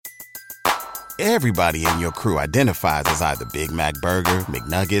Everybody in your crew identifies as either Big Mac Burger,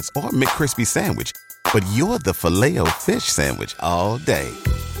 McNuggets, or McCrispy Sandwich. But you're the Filet-O-Fish Sandwich all day.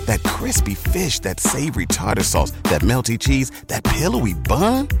 That crispy fish, that savory tartar sauce, that melty cheese, that pillowy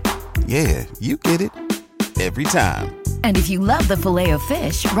bun. Yeah, you get it. Every time. And if you love the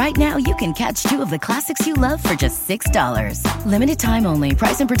Filet-O-Fish, right now you can catch two of the classics you love for just $6. Limited time only.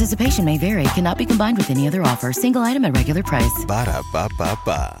 Price and participation may vary. Cannot be combined with any other offer. Single item at regular price.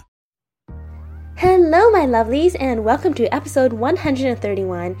 Ba-da-ba-ba-ba. Hello, my lovelies, and welcome to episode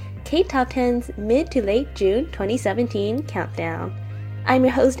 131, K Top 10's mid to late June 2017 countdown. I'm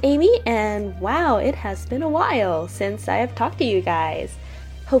your host, Amy, and wow, it has been a while since I have talked to you guys.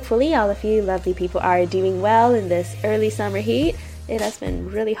 Hopefully, all of you lovely people are doing well in this early summer heat. It has been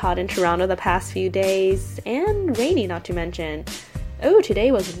really hot in Toronto the past few days, and rainy not to mention. Oh,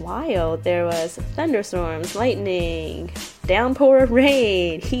 today was wild. There was thunderstorms, lightning, downpour of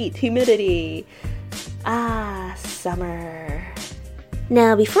rain, heat, humidity. Ah, summer.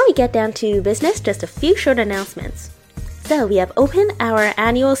 Now, before we get down to business, just a few short announcements. So, we have opened our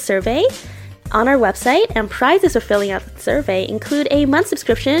annual survey on our website, and prizes for filling out the survey include a month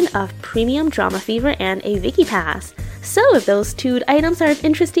subscription of Premium Drama Fever and a Viki Pass. So, if those two items are of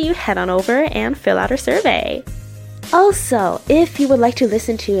interest to you, head on over and fill out our survey. Also, if you would like to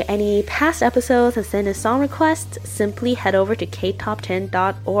listen to any past episodes and send in song requests, simply head over to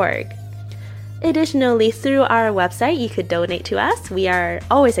ktop10.org. Additionally, through our website, you could donate to us. We are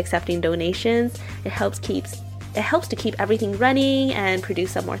always accepting donations. It helps to keep everything running and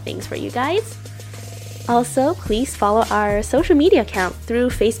produce some more things for you guys. Also, please follow our social media account through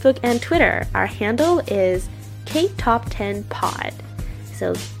Facebook and Twitter. Our handle is KTop10Pod.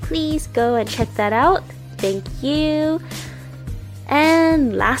 So please go and check that out. Thank you.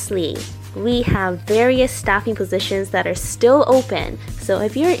 And lastly, we have various staffing positions that are still open. So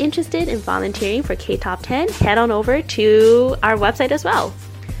if you're interested in volunteering for K-Top 10, head on over to our website as well.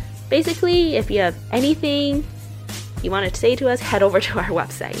 Basically, if you have anything you want to say to us, head over to our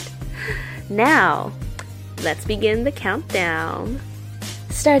website. Now, let's begin the countdown.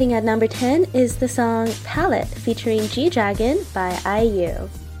 Starting at number 10 is the song Palette featuring G-Dragon by IU.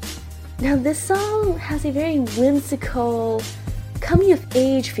 Now this song has a very whimsical, coming of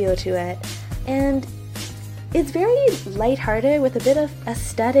age feel to it, and it's very lighthearted with a bit of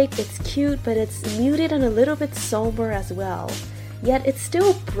aesthetic. It's cute, but it's muted and a little bit somber as well. Yet it's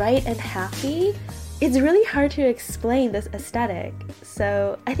still bright and happy. It's really hard to explain this aesthetic,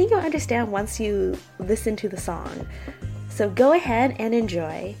 so I think you'll understand once you listen to the song. So go ahead and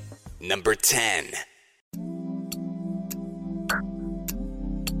enjoy. Number 10.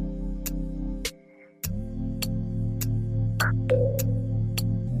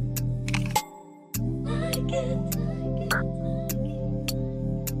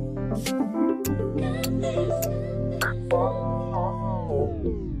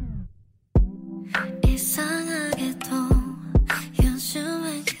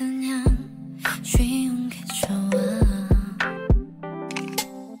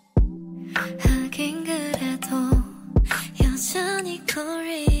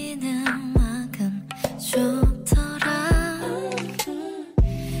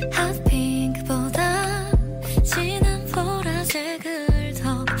 핫핑크보다 진한 보라색을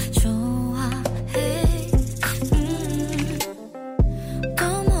더 좋아해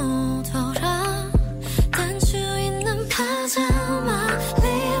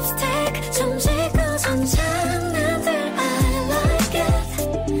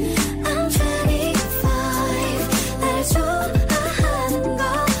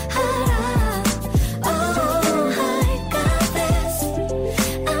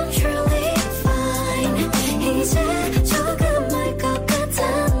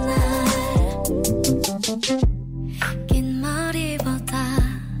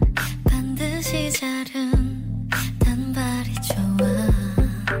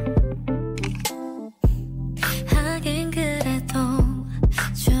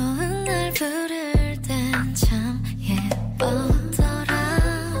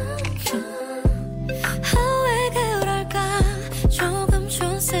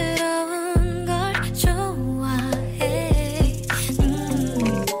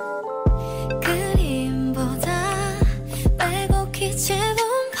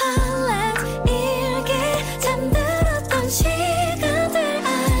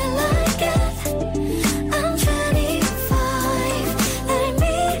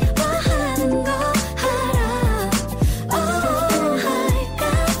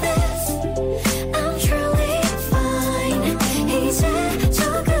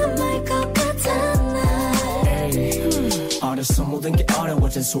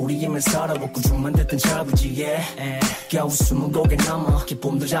소리이면 서러워 꾸중만 듣던 저부지에 겨우 20곡에 넘어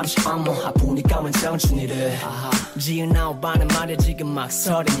기쁨도 잠시 어머 아프니까 웬 청춘이를 지은 아홉반은 말야 지금 막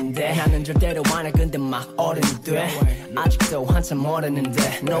서른인데 나는 절대로 안 해 근데 막 어른이 돼 아직도 한참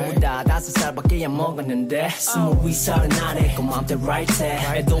모르는데 너보다 5살밖에 안 먹었는데 20위 서른 아래 그 맘대로 right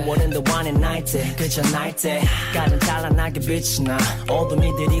해 애도 어른도 아닌 나이 때 그저 나이 때 가장 찬란하게 빛이 나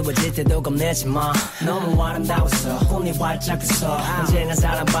어둠이 드리워질 때도 겁내지 마 너무 아름다웠어 꿈이 활짝 웃어 언제나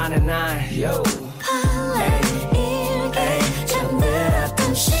사랑받는 날 yo. hey,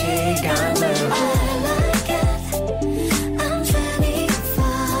 잠들었던 시간을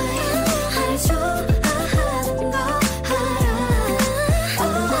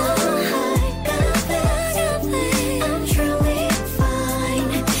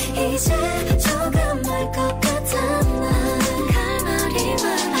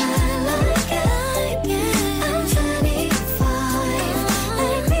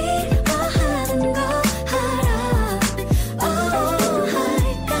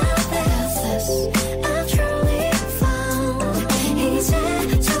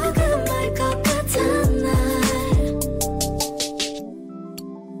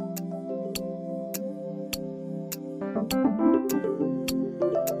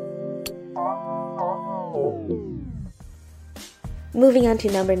Moving on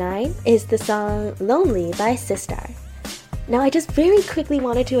to number 9 is the song Lonely by Sistar. Now I just very quickly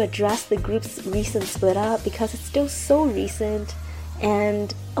wanted to address the group's recent split up because it's still so recent,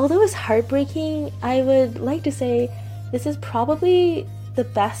 and although it's heartbreaking, I would like to say this is probably the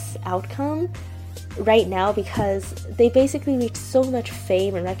best outcome right now because they basically reached so much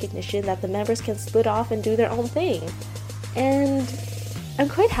fame and recognition that the members can split off and do their own thing. And I'm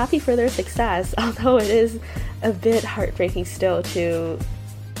quite happy for their success, although it is a bit heartbreaking still to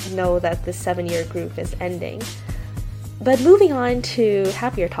know that this 7-year group is ending. But moving on to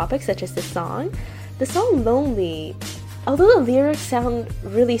happier topics such as this song, the song Lonely, although the lyrics sound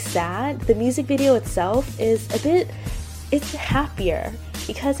really sad, the music video itself is it's happier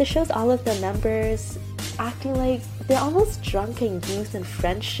because it shows all of the members acting like they're almost drunk in youth and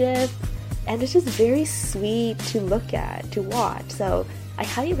friendship, and it's just very sweet to look at, to watch. So I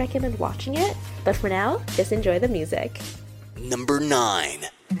highly recommend watching it, but for now, just enjoy the music. Number 9.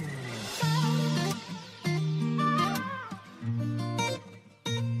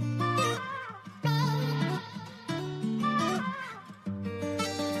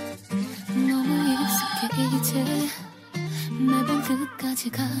 너무 익숙해 이제 매번 끝까지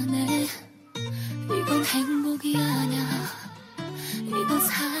가네 이건 행복이 아냐 이건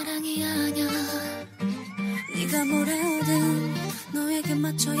사랑이 아냐 네가 뭐래 하든 너에게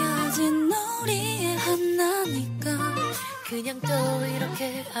맞춰야지 놀이에 한나니까 그냥 또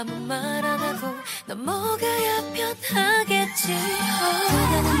이렇게 아무 말 안 하고 넘어가야 편하겠지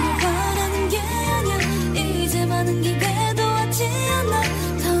다가는 걸 바라는 게 아니야 이제 많은 기회도 왔지 않아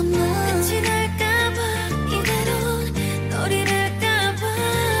다만 끝이 날까봐 이대로 널 잃을까봐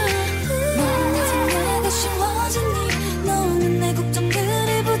넌 이제 내가 쉬워지니 너는 내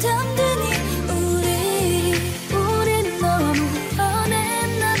걱정들이 부담되니 우린 너무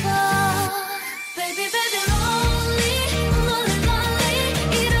변했나봐 Baby baby lonely lonely lonely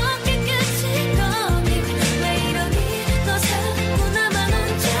이렇게 끝인 거니 왜 이러니 너 자꾸 나만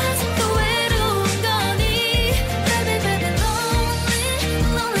혼자서 또 외로운 거니 Baby baby lonely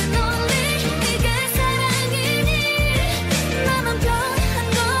lonely lonely 이게 사랑이니 나만 변한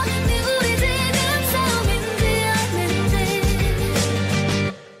거니 우리 지금 싸움인지 아닌지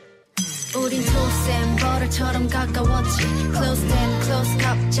우린 토센버릇처럼 가까웠지 Close then close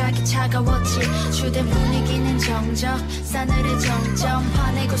갑자기 차가웠지 주된 분위기는 정적 싸늘해 점점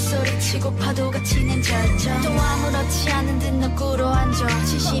화내고 소리치고 파도가 치는 절정 또 아무렇지 않은 듯 너 꿇어앉아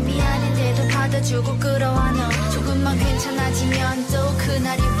진심이 아닌데도 받아주고 끌어와 너 조금만 괜찮아지면 또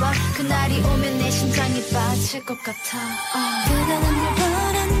그날이 와 그날이 오면 내 심장이 빠질 것 같아 대단한 걸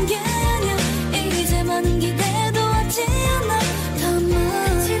바라는 게 아니야 이제 많은 기대도 왔지 않아 다만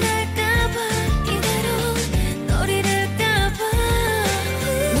끝이 날까봐 이대로 널 잃을까봐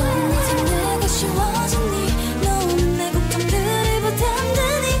너는 이제 내가 쉬워지니 너는 내 걱정들이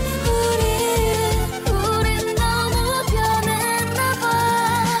부담되니 우린 너무 변했나봐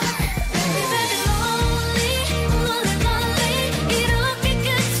Baby baby lonely lonely lonely 이렇게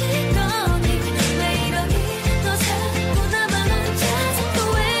끝인 거니 왜 이러니 너 자꾸 나만 혼자서 또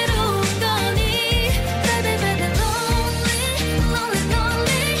외로운 거니 Baby baby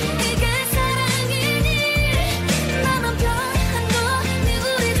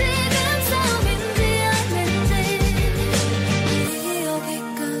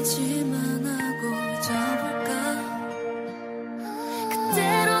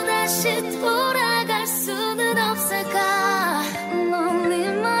다시 돌아갈 수는 없을까 Lonely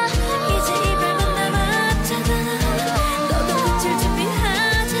my 이제 이별은 남았잖아 너도 그칠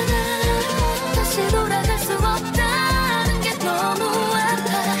준비하잖아 다시 돌아갈 수 없다는 게 너무 아파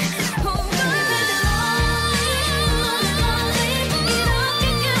Oh my lonely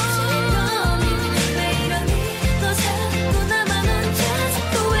이렇게 끝인 거니 왜 이러니 너 자꾸 나만 혼자서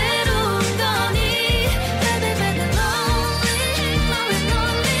또 외로운 거니 Baby baby lonely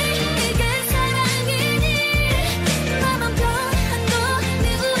이게 사랑이니 나만 변한 거니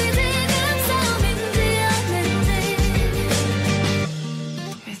우리 지금 싸움인지 아닌지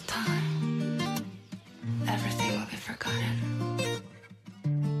With time everything will be forgotten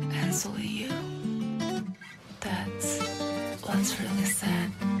and so will you That's what's really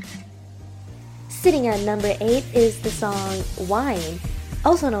sad Sitting at number 8 is the song Wine,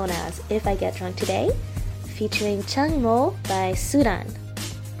 also known as If I Get Drunk Today, featuring Changmo by Suran.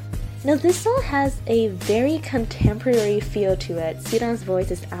 Now this song has a very contemporary feel to it. Suran's voice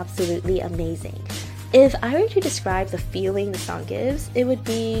is absolutely amazing. If I were to describe the feeling the song gives, it would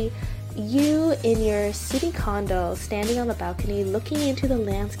be you in your city condo standing on the balcony looking into the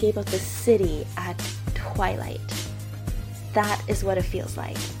landscape of the city at twilight. That is what it feels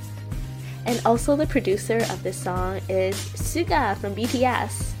like. And also the producer of this song is Suga from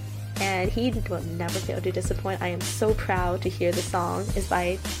BTS. And he will never fail to disappoint. I am so proud to hear the song is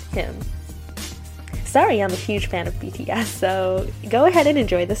by him. Sorry, I'm a huge fan of BTS, so go ahead and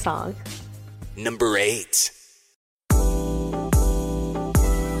enjoy the song. Number 8.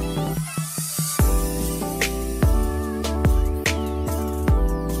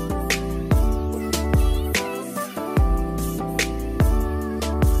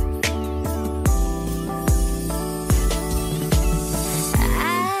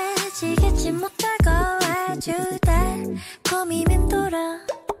 아직 잊지 못하고 아주 달콤히 맴돌아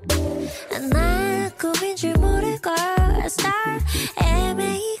나 꿈인 줄 모르고 star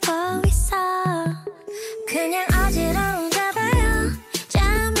애매히고 있어 그냥 어지러운가 봐요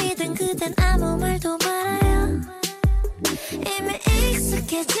잠이 든 그댄 아무 말도 말아요 이미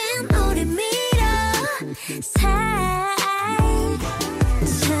익숙해진 우리 미러 사이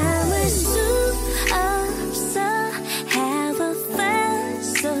참을 수 없어 Have a fun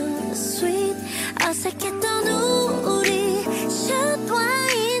so sweet 어색했던 우리 샷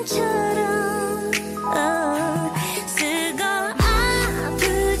와인처럼 쓰고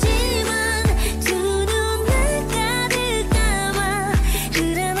아프지만 두 눈을 가득 감아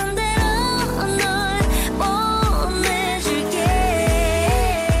흐르는 대로 널 보내줄게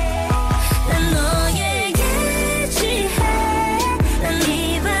난 너에게 취해 난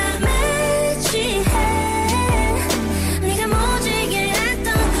이 밤에 취해 네가 모지게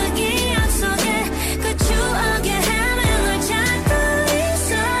했던 그 기억 속에 그 추억의 헤매를 찾고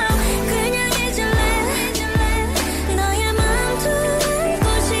있어 그냥 잊을래 너의 맘도 알고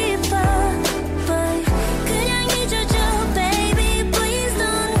싶어 But 그냥 잊어줘 baby please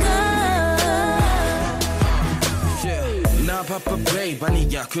don't go 나 바빠 babe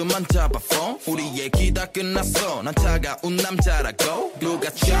아니야 그만 잡아 phone 우리 얘기 다 끝났어 난 차가운 남자라고 누가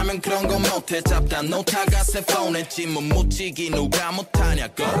짜면 그런 거 못해 잡다 놓다가 새 폰에 찜은 묻히기 누가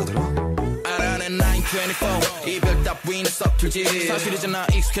못하냐고 알아낸 924 이별 따위는 서툴지 사실이잖아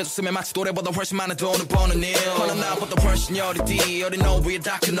익숙해졌으면 마치 노래보다 훨씬 많은 돈을 버는 일 허나 나보다 훨씬 여리디 어린 너위에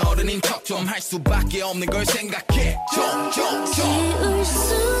다 큰 어른인 척 좀 할 수밖에 없는 걸 생각해 좀 지울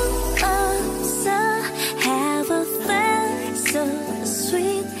수 없어 Have a fun so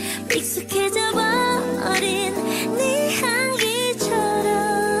sweet 익숙해져 버린 네 향기처럼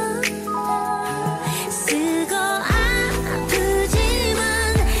쓰고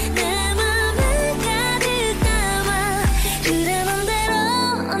아프지만 내 맘을 가득 담아 흐르는 대로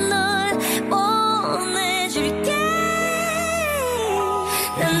널 보내줄게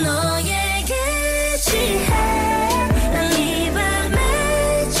난 너에게 취해 난 이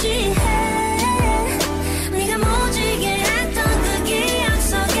밤에 취해 네가 모지게 했던 그 기억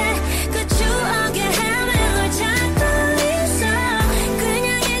속에 그 추억의 헤매를 찾고 있어 그냥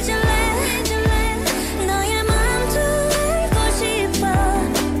잊을래 너의 맘도 알고 싶어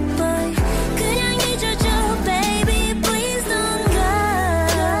But 그냥 잊어줘 baby please don't go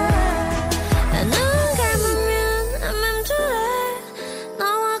눈 감으면 맘대로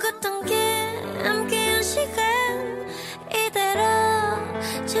너와 걷던 길 함께한 시간 이대로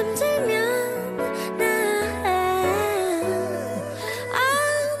잠들면 난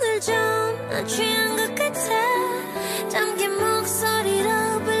오늘 좀 취한 것 같아 잠긴 목소리로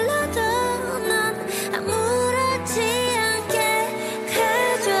불러도 넌 아무렇지 않게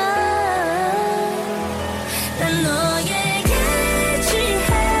가줘 난 너에게 취해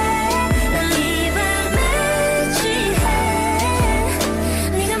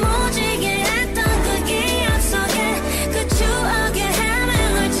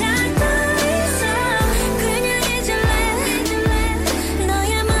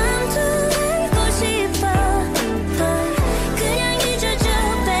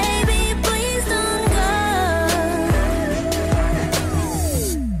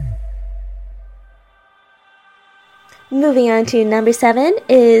Moving on to number 7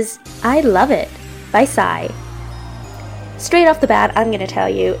 is I Love It by Psy. Straight off the bat, I'm gonna tell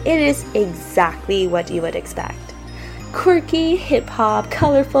you, it is exactly what you would expect. Quirky, hip-hop,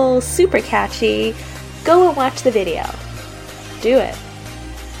 colorful, super catchy. Go and watch the video. Do it.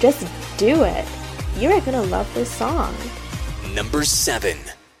 Just do it. You're gonna love this song. Number 7.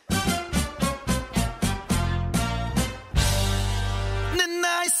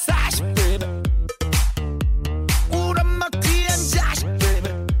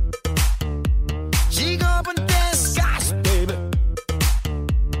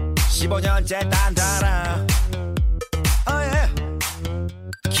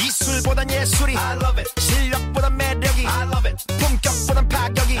 기술보단 예술이 I love it. 실력보단 매력이 I love it. 품격보단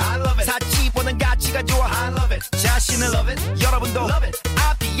파격이 I love it. 사치보단 가치가 좋아 I love it. 자신을 love it. 여러분도 love it.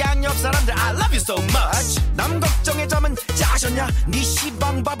 앞뒤 양옆 사람들 I love you so much. 남 걱정의 점은 짜셨냐 네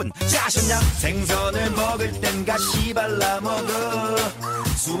시방밥은 짜셨냐 생선을 먹을 땐 가시 발라 먹어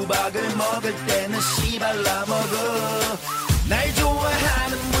수박을 먹을 때는 씨 발라 먹어 날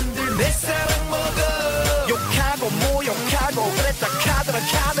좋아하는 분들 내 사랑 먹어 욕하고 모욕하고 그랬다 카드라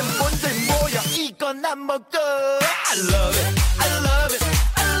카는 분들 모여 이건 안 먹어 I love it I love it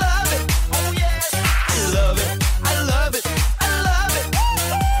I love it oh yes I love it I love it I love it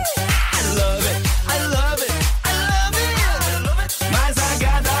I love it I love it I love it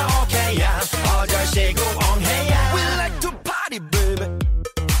만사가 다 오케이야 어절시고 엉해야 We like to party baby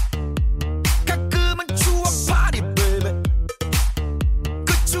가끔은 추억 party baby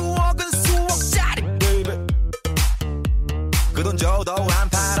그 추억은 수억짜리 baby 그 돈 줘도 안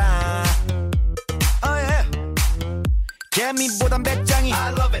팔아 oh yeah 개미보단 배짱이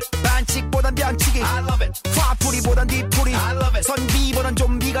I love it 반칙보단 변칙이 I love it 화풀이보단 뒤풀이 I love it 선비보단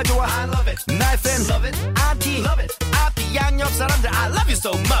좀비가 좋아 I love it 날 팬 love it 안티 love it 앞뒤 양옆 사람들 I love you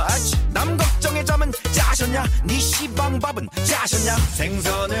so much 남 걱정의 점은 짜셨냐 네 시방밥은 짜셨냐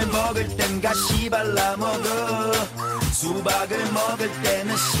생선을 먹을 땐 가시 발라 먹어 수박을 먹을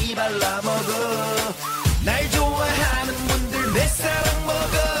때는 씨 발라 먹어 날 좋아하는 분들 내 사랑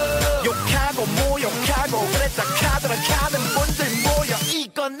먹어 욕하고 모욕하고 그랬다 카드라 카는 분들 모여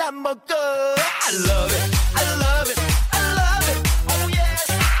이건 안 먹어 I love it I love it I love it oh yes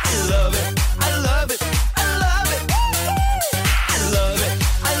I love it I love it I love it I love it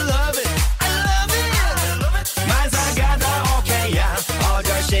I love it I love it 만사가 다 오케이야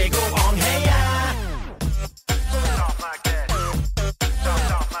어절시고 엉해야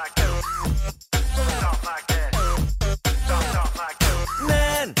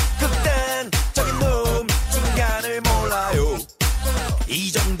난 극단적인 놈 중간을 몰라요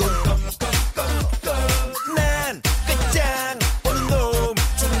이 정도는 난 끝장 보는 놈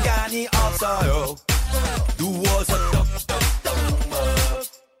중간이 없어요 누워서 떡떡떡 먹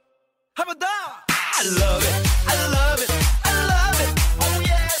한 번 더 I love it I love it I love it oh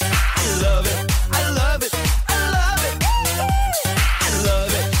yes I love it I love it I love it I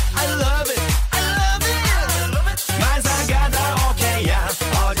love it I love it I love it 만사가 다 오케이야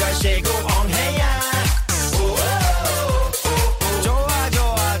어절시고 엉해야 좋아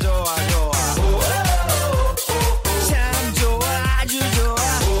좋아 좋아 좋아 참 좋아 아주 좋아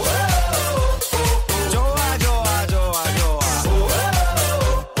좋아 좋아 좋아 좋아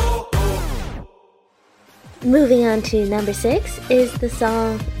Moving on to number 6 is the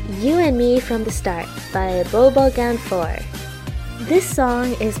song You and Me from the Start by Bobogan 4. This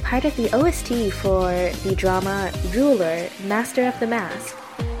song is part of the OST for the drama Ruler, Master of the Mask.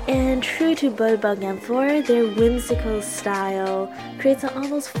 And true to Bobogan 4, their whimsical style creates an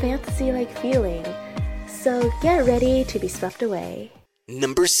almost fantasy-like feeling. So get ready to be swept away.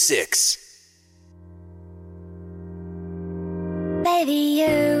 Number 6. Baby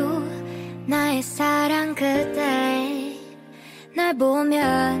you 나의 사랑 그대 날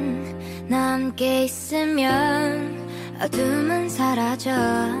보면 나 함께 있으면 어둠은 사라져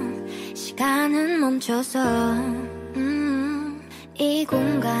시간은 멈춰서 이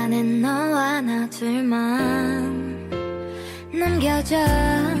공간엔 너와 나 둘만 남겨져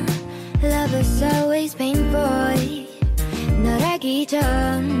Love is always painful 널 알기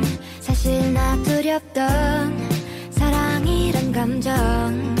전 사실 나 두렵던 사랑이란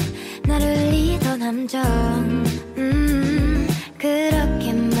감정 나를 울리던 함정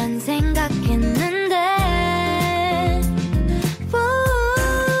그렇게만 생각했는데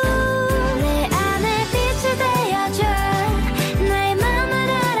내 안에 빛이 되어줘 나의 맘을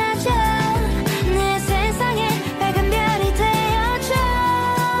알아줘 내 세상에 밝은 별이 되어줘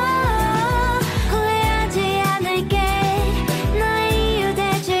후회하지 않을게 너의 이유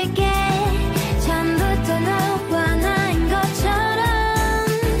돼줄게 처음부터 너와 나인 것처럼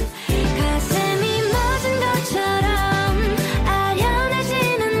가슴이 멎은 것처럼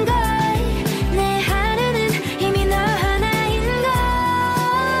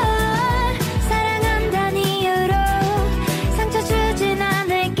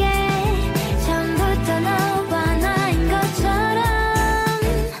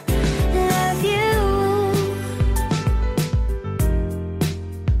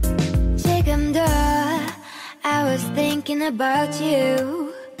thinking about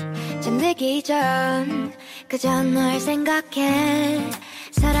you 잠들기 전 그저 널 생각해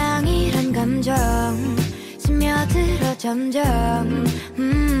사랑이란 감정 스며들어 점점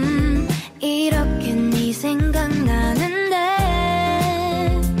이렇게 네 생각나는데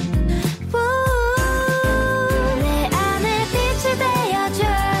내 안에 빛이 되어줘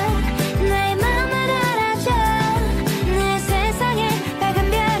내 맘을 알아줘 내 세상에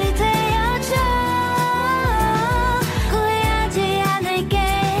밝은 별이 되어줘 후회하지 않을게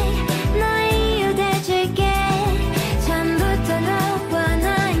너의 이유 돼줄게 처음부터 너와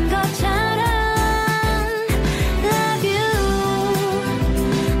나인 것처럼 Love you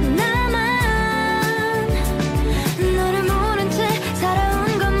나만 너를 모른 채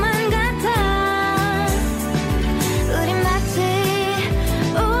살아온 것만 같아 우린 마치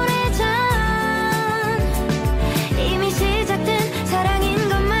오래전 이미 시작된 사랑인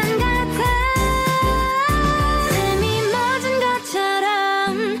것만 같아 숨이 멎은 것처럼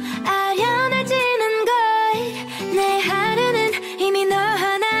아련해지는 걸 내 하루는 이미 너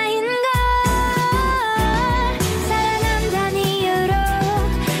하나인 걸 사랑한다는 이유로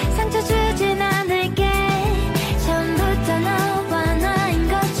상처 주진 않을게 처음부터 너와 나인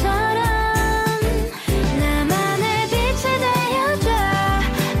것처럼 나만의 빛이 되어줘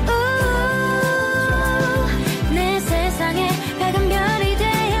내 세상에 밝은 별이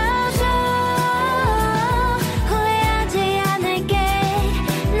되어줘 후회하지 않을게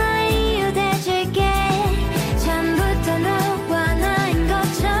너의 이유 돼줄게 처음부터 너와 나인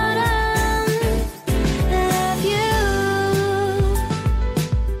것처럼 Love you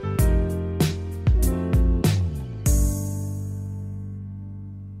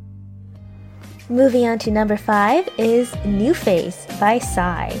Moving on to number 5 is New Face by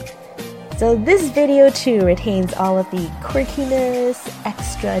Psy. So this video too retains all of the quirkiness,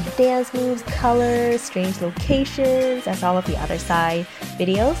 extra dance moves, colors, strange locations as all of the other Psy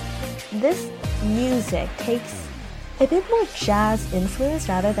videos. This music takes a bit more jazz influence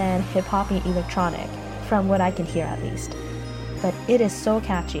rather than hip-hop and electronic, from what I can hear at least. But it is so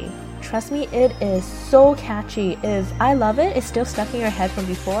catchy. Trust me, it is so catchy. If I love it, it's still stuck in your head from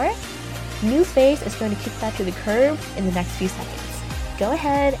before. New Face is going to kick that to the curb in the next few seconds. Go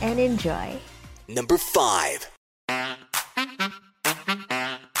ahead and enjoy. Number 5.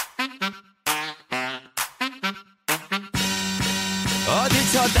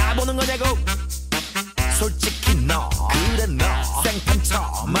 어딜 쳐다보는 거냐고 솔직히 너 그래 너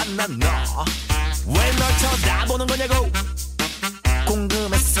생판처럼 만난 너 왜 널 쳐다보는 거냐고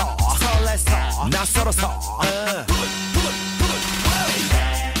궁금해서 설레서 낯설어서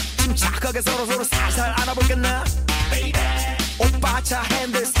침착하게 서로 살살 알아볼겠나 오빠 차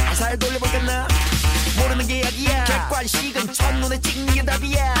핸들 살살 돌려볼겠나 모르는 게 약이야 객관식은 첫눈에 찍는 게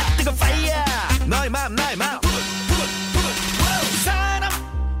답이야 뜨거운 파이어 너의 맘 나의 맘 사람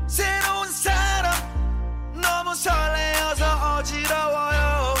새로운 사람 너무 설레어서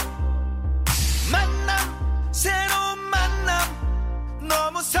어지러워요 만남 새로운 만남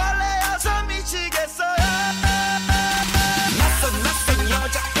너무 설레어서 미치겠어요 낯선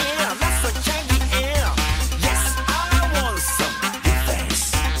여자애야 낯선 향기애야 Yes I want some new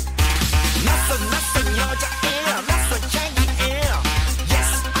face 낯선 여자애야 낯선 향기애야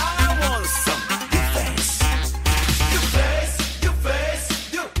Yes I want some new face New face new face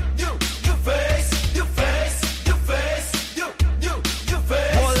new face new face new face new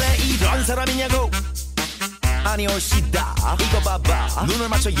face 원래 이런 사람이냐고 아니 올시다 이거 봐봐 눈을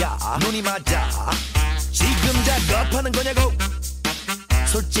맞춰야 눈이 맞아 지금 작업하는 거냐고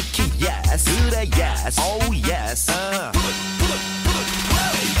솔직히 yes 그래 yes oh yes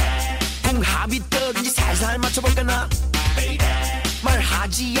궁합이 뜨든지 살살 맞춰볼까나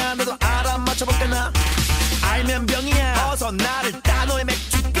말하지 않아도 알아 맞춰볼까나 알면 병이야 어서 나를 따 너의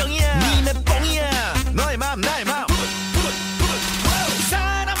맥주병이야 니네 뽕이야 너의 맘 나의 맘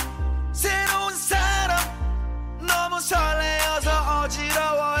사람 새로운 사람 너무 설레어서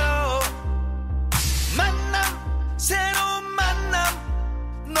어지러워요 만남 새로운 만남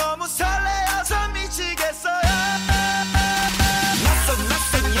너무 설레어서 미치겠어요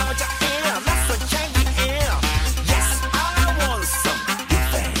낯선 여자애야 낯선 향기애야 Yes I want some new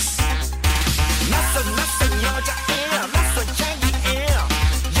face 낯선 여자애야 낯선 향기애야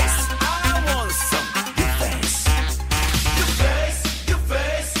Yes I want some new face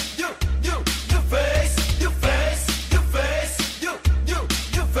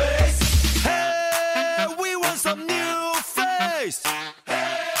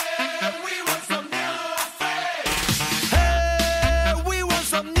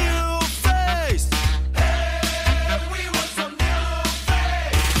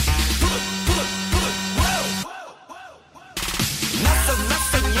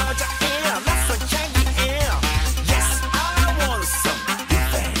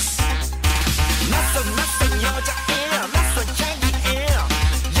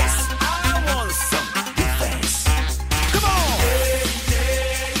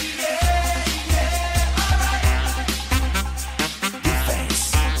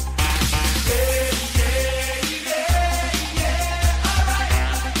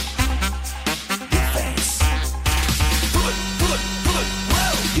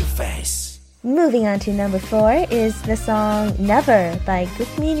Moving on to number 4 is the song Never by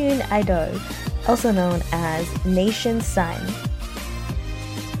Gukminun Idol, also known as Nation Sun.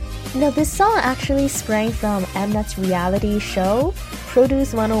 Now, this song actually sprang from Mnet's reality show,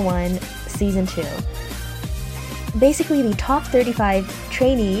 Produce 101 Season 2. Basically, the top 35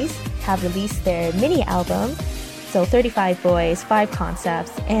 trainees have released their mini album, so 35 boys, 5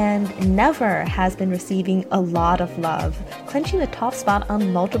 concepts, and Never has been receiving a lot of love, clinching the top spot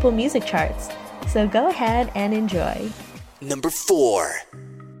on multiple music charts. So go ahead and enjoy. Number 4.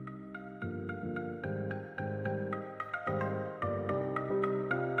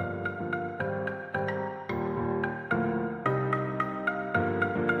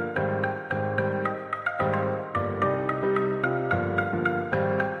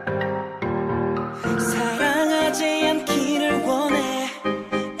 사랑하지 않기를 원해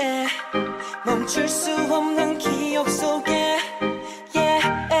멈출 수 없는 기억 속에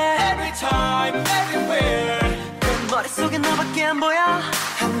Every time, everywhere 내 머릿속에 너밖에 안 보여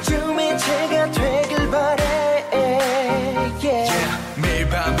한 줌의 죄가 되길 바래 매일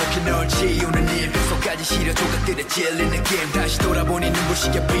반복해 널 지우는 일 뱃속까지 시려 조각들에 찔리는 느낌 다시 돌아보니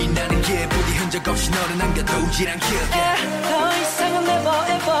눈부시게 빛나는 길 부디 흔적 없이 너를 남겨두질 않길 더 이상은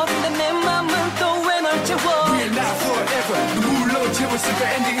never ever 근데 내 맘은 또 왜 널 채워 We're not forever 눈물로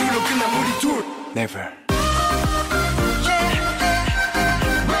채웠을까 엔딩으로 끝난 우리 둘 Never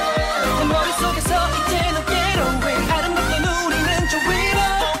내 머릿속에서 이제는 get away 아름답게 누리는 저 위로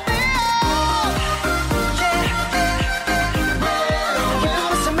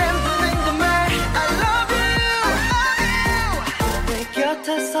그곳에 맴도는 그 말 I love you 내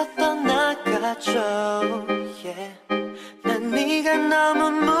곁에서 떠나가줘 난 네가 너무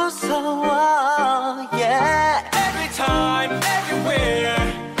무서워 Every time, everywhere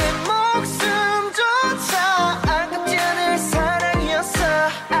내 목숨조차 아깝지 않을 사랑이었어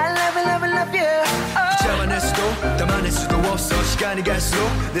I love you, love you, love you 잡아낼 수도 담아낼 수도 없어 시간이 갈수록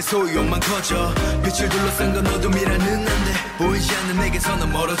내 소유욕만 커져 빛을 둘러싼 건 어둠이라는 안돼 보이지 않는 내게서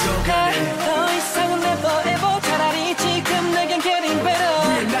넌 멀어져 가네 더 이상은 never ever 차라리 지금 내겐 getting better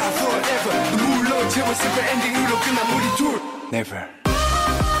We're not forever 눈물로 채웠을까 엔딩으로 끝난 우리 둘 Never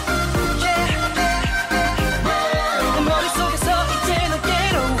내 머릿속에서 이제는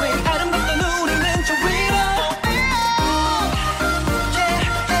get away 아름답게 누리는 저 위로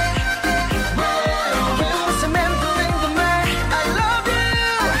그곳에 맴도는 그 말 I love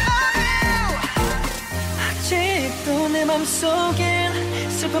you 아직도 내 맘속엔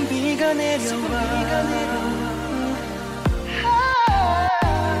슬픈 비가 내려와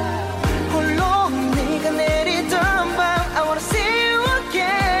홀로 네가 내리던 밤 I wanna see you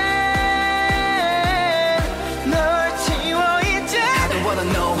again 널 지워 이제 I don't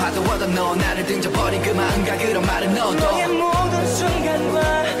wanna know 나를 등져버린 그 마음과 그런 말은 너도 너의 모든 순간과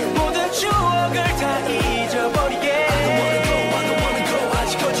모든 추억을 다 잊어버리게 I don't wanna go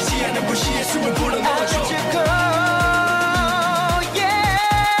아직 꺼지지 않은 불씨의 숨을 불어넣어줘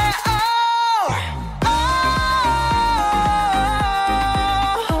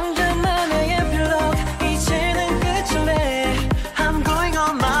혼자만의 에필로그 이제는 끝을내 I'm going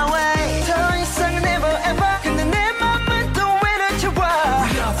on my way 더 이상은 never ever 근데 내 맘은 또 왜 날 채워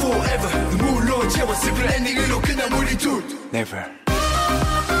We're not forever 눈물로 채웠을 그 엔딩으로 끝난 우리 둘 Never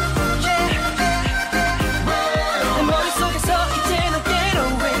내 머릿속에서 이제는 get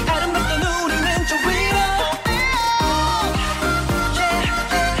away 아름답게 누리는 저 위로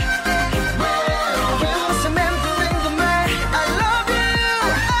그곳에 맴도는 그 말 I love you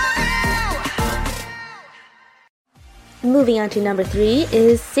Moving on to number 3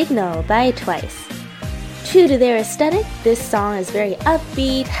 is Signal by Twice. True to their aesthetic, this song is very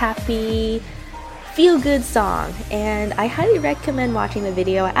upbeat, happy, feel-good song, and I highly recommend watching the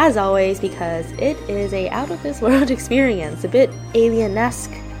video as always because it is a out-of-this-world experience, a bit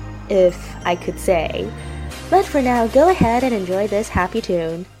alien-esque, if I could say. But for now, go ahead and enjoy this happy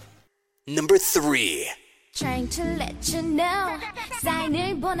tune. Number 3. Trying to let you know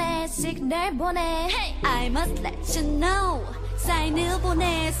사인을 보내 시그널 보내 I must let you know 사인을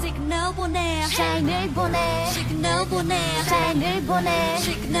보내 시그널 보내 사인을 보내 시그널 보내 사인을 보내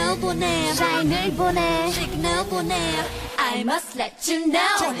시그널 보내 사인을 보내 시그널 보내 I must let you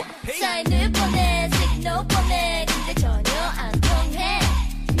know 사인을 보내 시그널 보내 근데 전혀 안 통해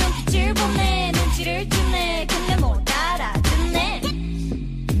눈빛을 보내 눈치를 주네 근데 못 알아듣네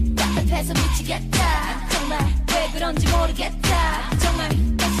답답해서 미치겠다 정말 왜 그런지 모르겠다 정말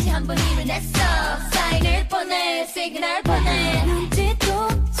다시 한번 힘을 냈어 사인을 보내 시그널 보내 눈짓도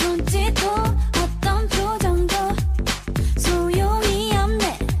손짓도 어떤 표정도 소용이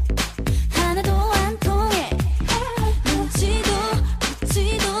없네 하나도 안 통해 눈치도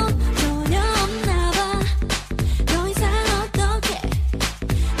눈치도 전혀 없네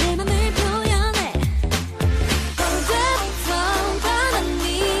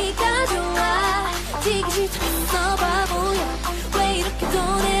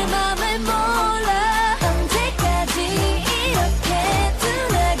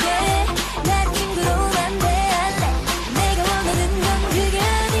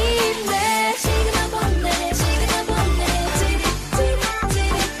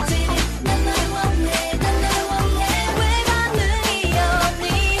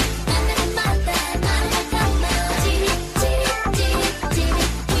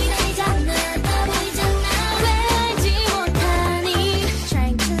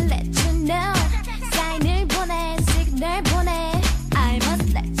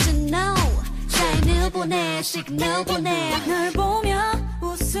보내 시그널 보내 널 보며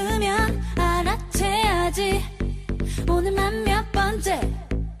웃으면 알아채야지 오늘만 몇 번째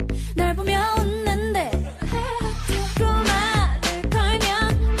널 보며 웃는데 그 말을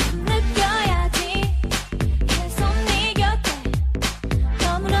걸면 느껴야지 계속 네 곁에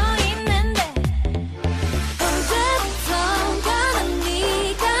머물러 있는데 언제부턴가 난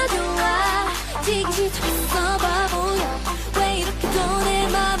네가 좋아 지금 시작했어 바보야 왜 이렇게 또 내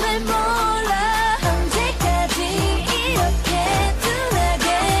맘을 몰라 언제까지 이렇게 둔하게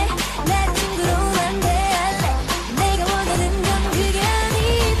내 친구로만 대할래 내가 원하는 건 그게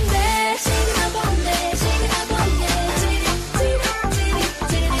아닌데 시그널 보내 시그널 보내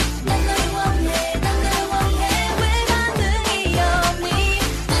찌릿 난 너를 원해 난 너를 원해 왜 반응이 없니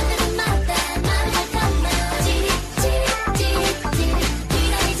만나는 마다 말을 뱉었나 찌릿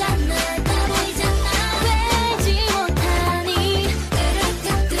기다리잖아 나 보이잖아 되지 못하니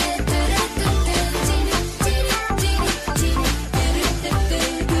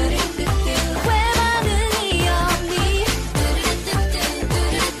왜 반응이 없니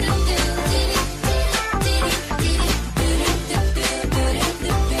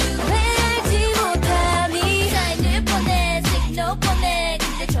왜 알지 못하니 사인을 보내 시그널 보내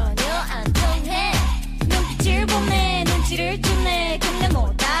근데 전혀 안 통해 눈빛을 보내 눈치를 주네 근데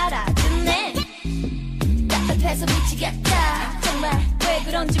못 알아듣네 답답해서 미치겠다 정말 왜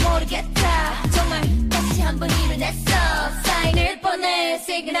그런지 모르겠다 정말 다시 한번 일을 냈어 사인을 보내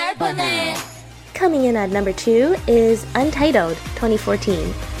시그널 보내 Coming in at number 2 is Untitled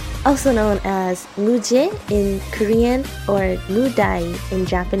 2014, also known as Muje in Korean or Mudai in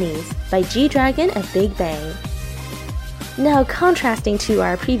Japanese, by G-Dragon of Big Bang. Now, contrasting to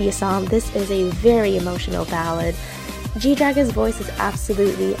our previous song, this is a very emotional ballad. G-Dragon's voice is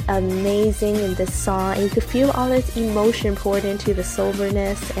absolutely amazing in this song, and you could feel all its emotion poured into the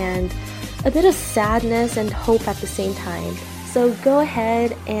soberness and a bit of sadness and hope at the same time. So go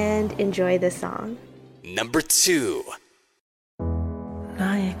ahead and enjoy this song. Number 2.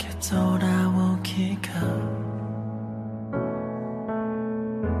 나에게 돌아오기가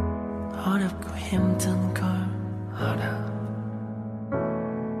어렵고 힘든 걸 알아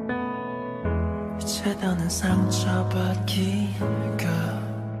이제 더는 상처받기가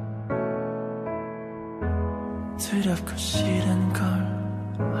두렵고 싫은 걸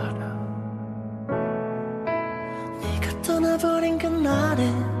알아 네가 떠나버린 그날에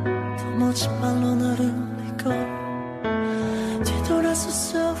도무지 말로 너를 믿고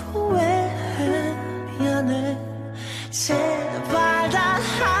뒤돌아서서 후회해 미안해 제발 단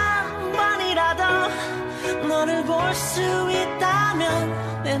한 번이라도 너를 볼 수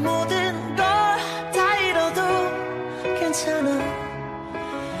있다면 내 모든 걸 다 잃어도 괜찮아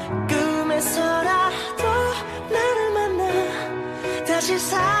꿈에서라도 나를 만나 다시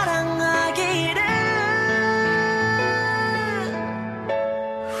사랑하기를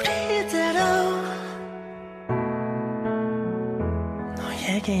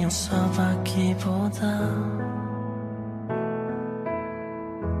너에게 용서받기보다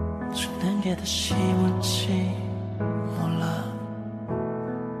죽는 게 더 쉬울지 몰라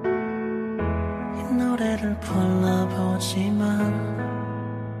이 노래를 불러보지만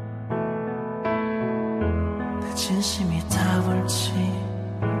내 진심이 닿을지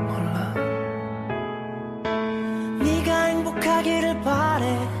몰라 네가 행복하기를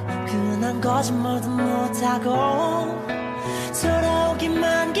바래 흔한 거짓말도 못하고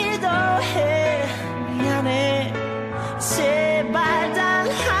돌아오기만 기도해 미안해 제발 단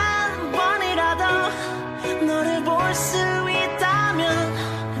한 번이라도 너를 볼 수 있다면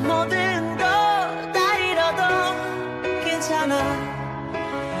모든 거 다 잃어도 괜찮아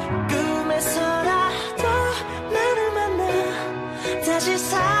꿈에서라도 나를 만나 다시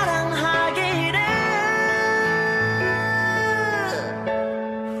사랑하기를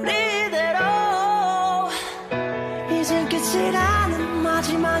이젠 끝이라는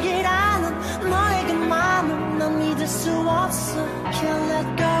마지막이라는 너의 그 맘을 난 믿을 수 없어 Can't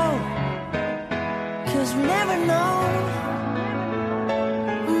let go Cause we never know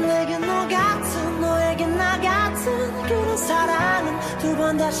내게 너 같은 너에게 나 같은 그런 사랑은 두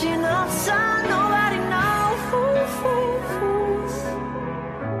번 다신 없어 Nobody knows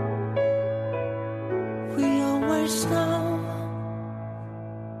We always know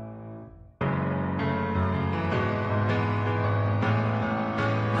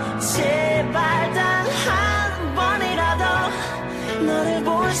제발 단 한 번이라도 너를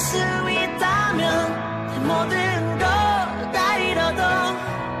볼 수 있다면 내 모든 거 다 잃어도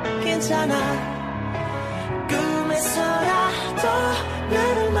괜찮아 꿈에서라도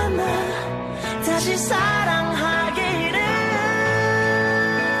나를 만나 다시 사랑하기를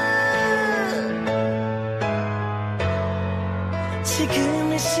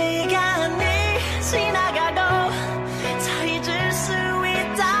지금 이 시간이 지나가고 다 잊을 수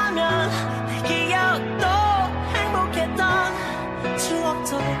있다면 내 기억도 행복했던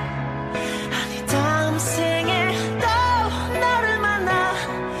추억도 아니 다음 생에도 너를 만나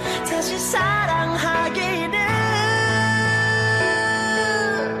다시 사랑하기를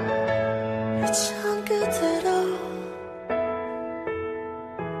전 그대로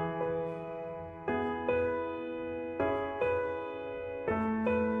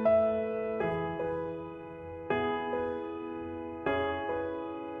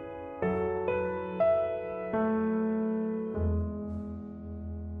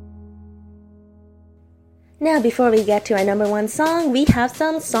Now, before we get to our number one song, we have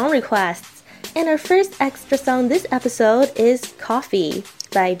some song requests. And our first extra song this episode is Coffee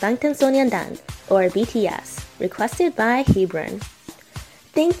by Bangtan Sonyeondan, or BTS, requested by Hebron.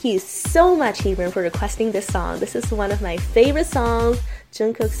 Thank you so much, Hebron, for requesting this song. This is one of my favorite songs.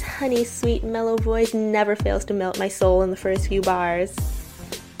 Jungkook's honey, sweet, mellow voice never fails to melt my soul in the first few bars.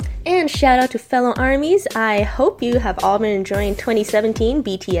 And shout out to fellow ARMYs. I hope you have all been enjoying 2017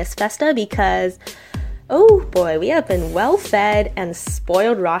 BTS Festa because oh boy, we have been well fed and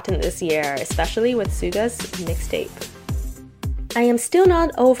spoiled rotten this year, especially with Suga's mixtape. I am still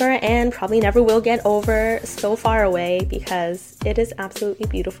not over and probably never will get over So Far Away because it is absolutely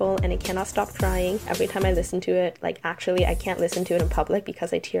beautiful and I cannot stop crying every time I listen to it. Like actually, I can't listen to it in public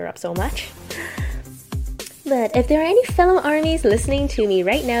because I tear up so much. But if there are any fellow ARMYs listening to me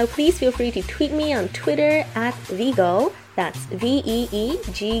right now, please feel free to tweet me on Twitter at Veegull, that's VEEGULL,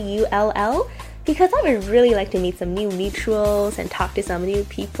 because I would really like to meet some new mutuals and talk to some new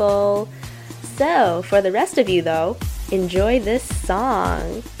people. So, for the rest of you though, enjoy this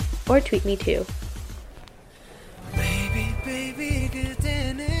song. Or tweet me too. Baby, baby,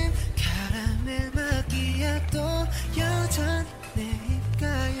 그대는 카라멜 마키아토 여전히 내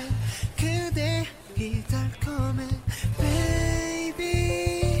입가에 그대 이 달콤해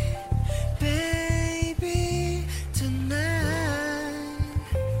Baby, baby, tonight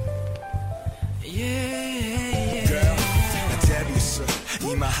Yeah Girl, 나 데뷔했어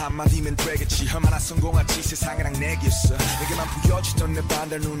이말 한마디면 되겠지 얼마나 성공할지 세상이랑 내기였어 내게만 보여주던 내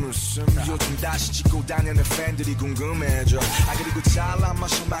반달 눈웃음 요즘 다시 찍고 다니는 팬들이 궁금해져 아 그리고 잘난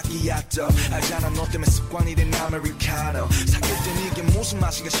마셔 마키아토 알잖아 너 때문에 습관이 된 아메리카노 사귈 땐 이게 무슨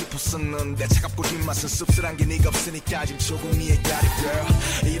맛인가 싶었었는데 차갑고 뒷맛은 씁쓸한 게 네가 없으니까 지금 조금 이해가리 girl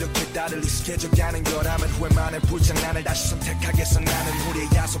이렇게 다들 익숙해져가는 거라면 후회만 해 불장난을 다시 선택하겠어 나는 우리의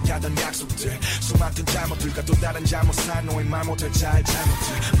약속하던 약속들 수많던 잘못들과 또 다른 잘못 살 너의 말 못할 잘 잘못들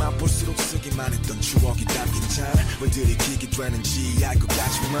맛볼수록 쓰기만 했던 추억이 담긴 잔 왜 들이키게 되는지 알 것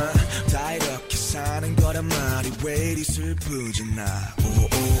같지만 다 이렇게 사는 거란 말이 왜 이리 슬프지 나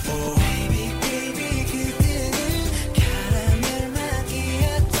오오오 Baby, baby, 그대는 카라멜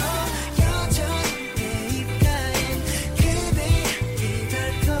마키아토 여전히 내 입가엔 그대 이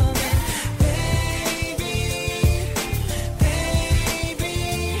달콤해 Baby, baby,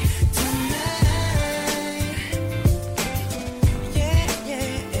 tonight Yeah, yeah,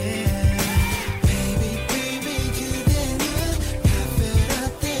 yeah Baby, baby, 그대는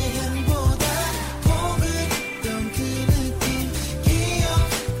카페라떼 향보다 포근했던 그 느낌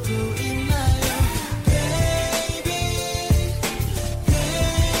기억도 있나요 Baby,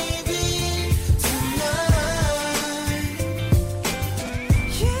 baby, tonight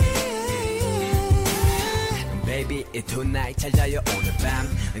Yeah Baby, 이 tonight 잘 자요 오늘 밤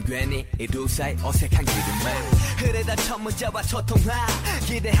괜히 이 두 사이 어색한 기분만 흐르던 첫 문자와 첫 통화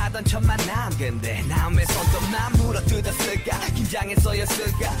기대하던 첫 만남 근데 난 왜 손톱만 물어뜯었을까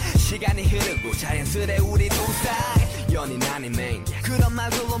긴장했어였을까 시간이 흐르고 자연스레 우리 두 사이 연인 아니면 그런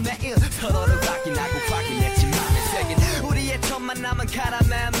말들로 매일 서로를 확인하고 확인했지만 새긴 우리의 첫 만남은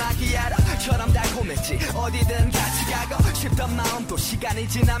카라멜 마키아토처럼 달콤했지 어디든 같이 가고 싶던 마음도 시간이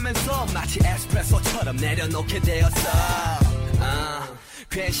지나면서 마치 에스프레소처럼 내려놓게 되었어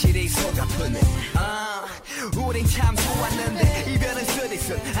괜시리 속 아프네 우린 참 좋았는데 이별은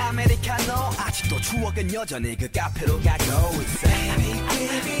쓰리쓴 아메리카노 아직도 추억은 여전히 그 카페로 가고 있어 Baby,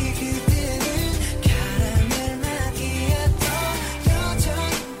 baby, 그대는 카라멜 마키아토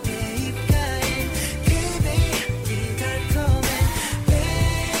여전히 내 입가엔 그대 이 달콤해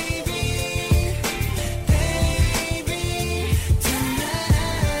Baby, baby,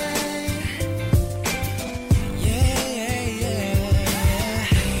 tonight Yeah, yeah, yeah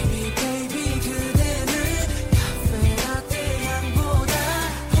Baby, baby, 그대는 카페라떼 향보다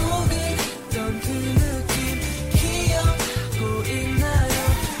포근했던 그 느낌 기억하고 있나요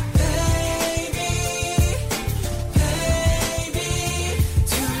Baby,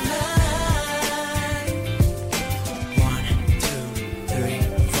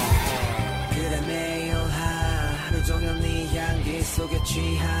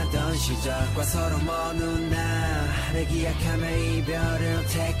 우리가 서로 먼 누나를 기약하며 이별을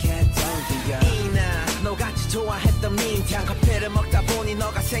택했던 기억 이나 너같이 좋아했던 민트향 커피를 먹다 보니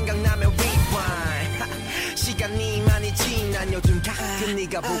너가 생각나면 rewind 시간이 많이 지난 요즘 가끔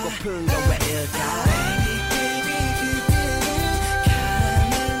네가 보고픈 건 왜일까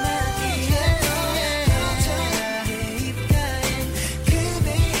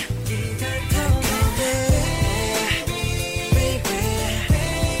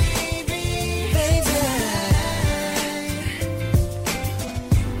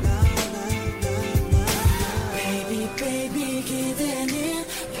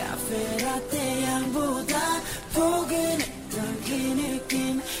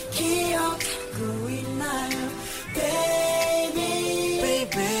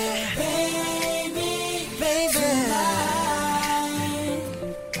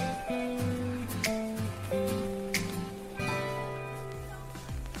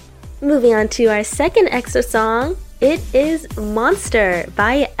Moving on to our second EXO song, it is Monster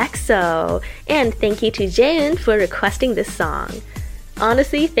by EXO. And thank you to Jaeun for requesting this song.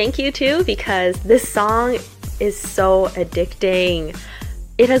 Honestly, thank you too, because this song is so addicting.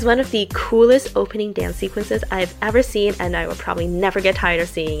 It has one of the coolest opening dance sequences I've ever seen, and I will probably never get tired of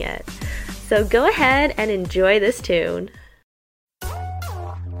seeing it. So go ahead and enjoy this tune.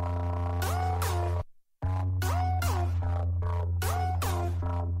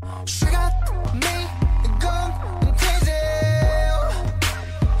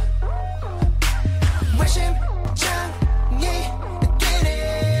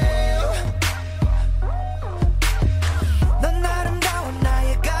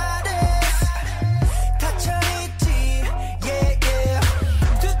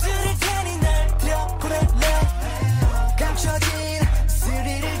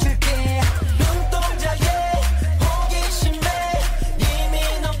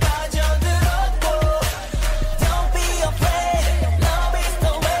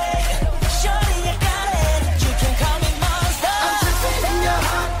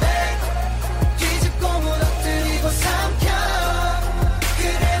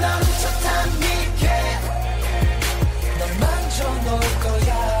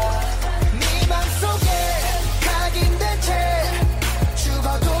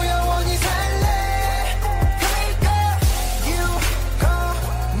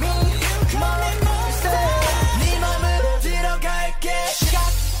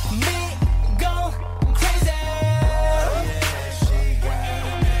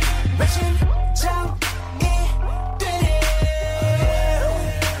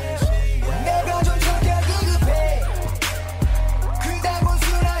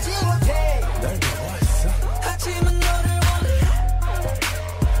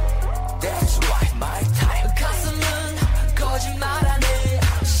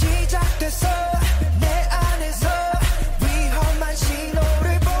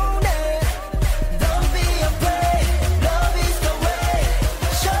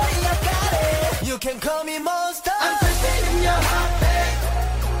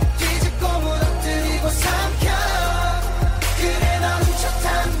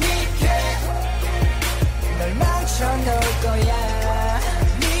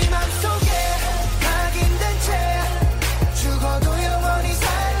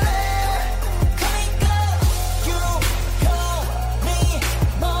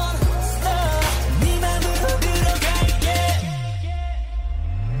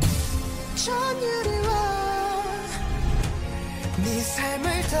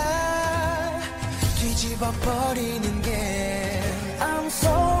 버리는 게 I'm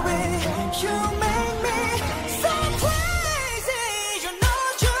sorry you make me so crazy you know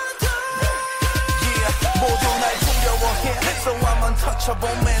you do Yeah 모두 날 두려워해 So I'm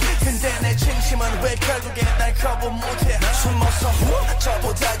untouchable man 근데 내 진심은 왜 결국에 날 거부 못해 숨어서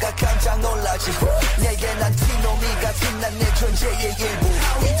저보다가 깜짝 놀라지 내게 난 티노미 같은 난 내 존재의 일부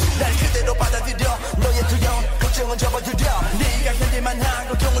날 그대로 받아들여 너의 두려운 걱정은 접어들여 네가 견딜만한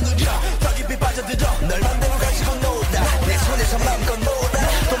고통을 누려 더 깊이 빠져들어 널 맘대로 가지고 놀다 내 손에서 마음껏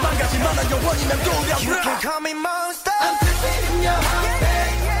놀아 도망가지만 난 영원히 난 두려워 You can call me monster I'm sleeping in your heart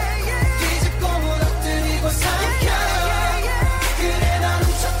babe 뒤집고 무너뜨리고 삼켜 그래 난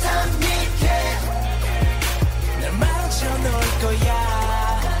훔쳤단 믿게 날 망쳐놓을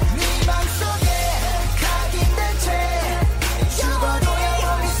거야 네 맘속에 각인된 채 죽어도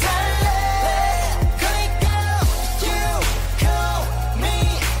영원히 살래 그러니까 You call me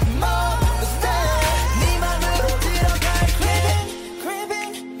monster 네 맘으로 들어갈 Creeping,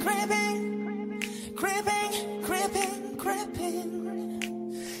 creeping, creeping, creeping, creeping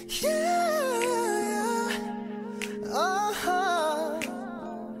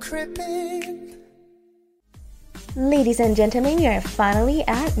Ladies and gentlemen, we are finally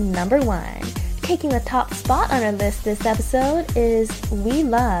at number 1. Taking the top spot on our list this episode is We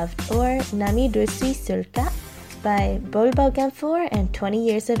Loved, or 남이 될 수 있을까? By Bolbogamfor and 20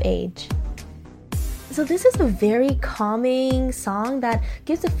 Years of Age. So this is a very calming song that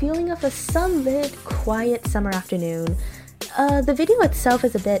gives a feeling of a sunlit, quiet summer afternoon. The video itself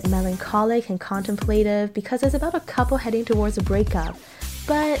is a bit melancholic and contemplative because it's about a couple heading towards a breakup.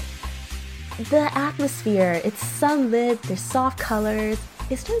 But the atmosphere, it's sunlit, there's soft colors,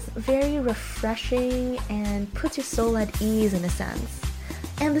 it's just very refreshing and puts your soul at ease in a sense.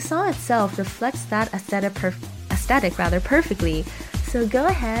 And the song itself reflects that aesthetic perfectly. So go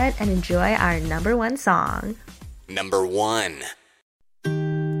ahead and enjoy our number 1 song. Number 1.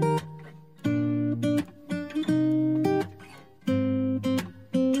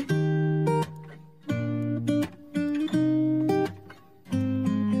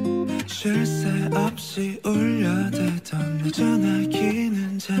 쉴 새 없이 울려대던 내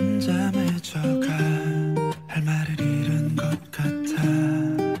전화기는 잠잠해져가 할 말을 잃은 것 같아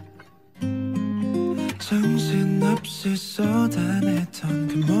정신없이 쏟아내던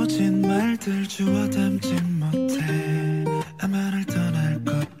그 모진 말들 주워 담진 못해 아마 날 떠날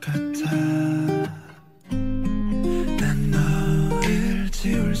것 같아 난 너를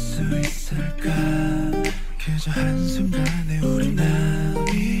지울 수 있을까 그저 한순간에 우리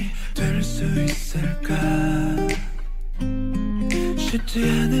남이 될 수 있을까 쉽지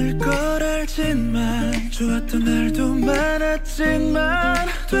않을 걸 알지만 좋았던 날도 많았지만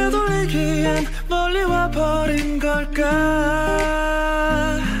되돌리기엔 멀리 와버린 걸까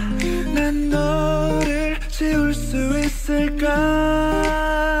난 너를 지울 수 있을까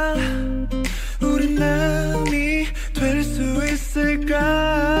우린 남이 될 수 있을까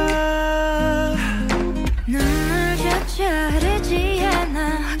눈물조차 흐르지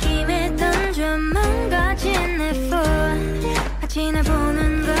않아 김에 던져 망가진 내 폰 마치 날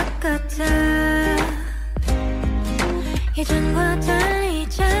보는 것 같아 예전과 달리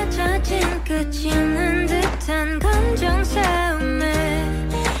잦아진 끝이 없는 듯한 감정 싸움에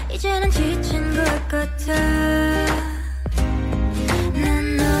이제는 지친 것 같아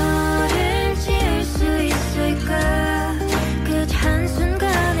난 너를 지울 수 있을까 그저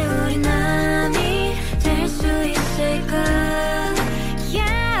한순간에 우리 남이 될 수 있을까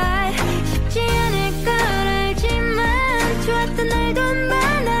yeah. 쉽지 않을 걸 알지만 좋았던 날도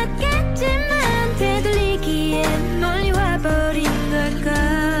많았겠지만 되돌리기엔 멀리 와버린 걸까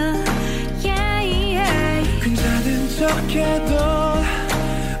yeah, yeah. 괜찮은 척해도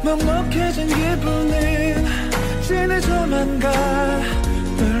먹먹해진 기분은 진해져만 가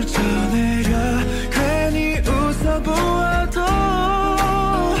떨쳐내려 괜히 웃어보아도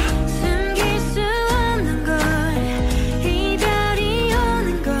숨길 수 없는 걸 이별이 오는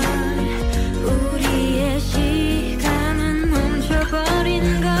걸 우리의 시간은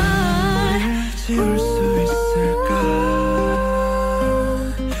멈춰버린 걸 지울 수 있을까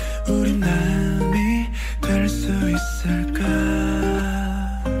우리 남이 될 수 있을까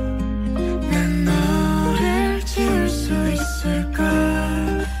난 너를 지울 수 있을까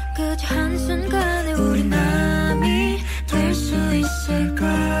그저 한순간에 우리 남이 될 수 있을까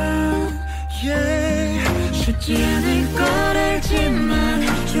yeah. 쉽지 않을 걸 알지만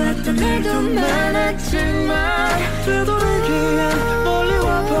좋았던 날도 많았지만 되돌리기엔 멀리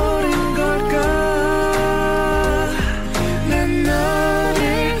와버린 걸까 난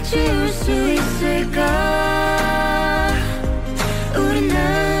너를 지울 수 있을까 우리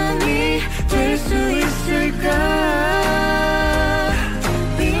남이 될 수 있을까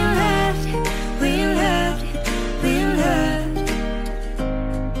We loved, we loved, we loved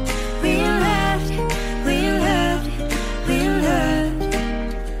We loved, we loved, we loved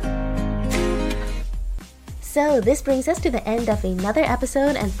So this brings us to the end of another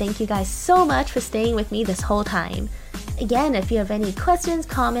episode, and thank you guys so much for staying with me this whole time. Again, if you have any questions,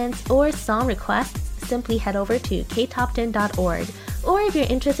 comments, or song requests, simply head over to ktop10.org. Or if you're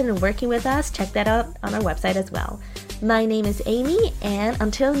interested in working with us, check that out on our website as well. My name is Amy, and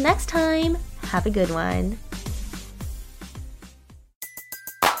until next time, have a good one.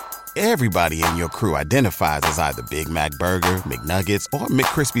 Everybody in your crew identifies as either Big Mac Burger, McNuggets, or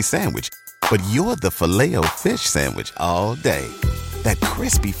McCrispy Sandwich. But you're the Filet-O-Fish Sandwich all day. That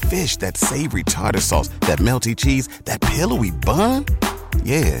crispy fish, that savory tartar sauce, that melty cheese, that pillowy bun.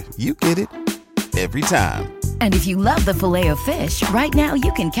 Yeah, you get it. Every time. And if you love the Filet-O-Fish, right now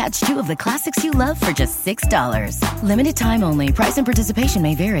you can catch 2 of the classics you love for just $6. Limited time only. Price and participation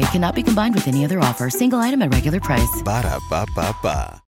may vary. Cannot be combined with any other offer. Single item at regular price. Ba-da-ba-ba-ba.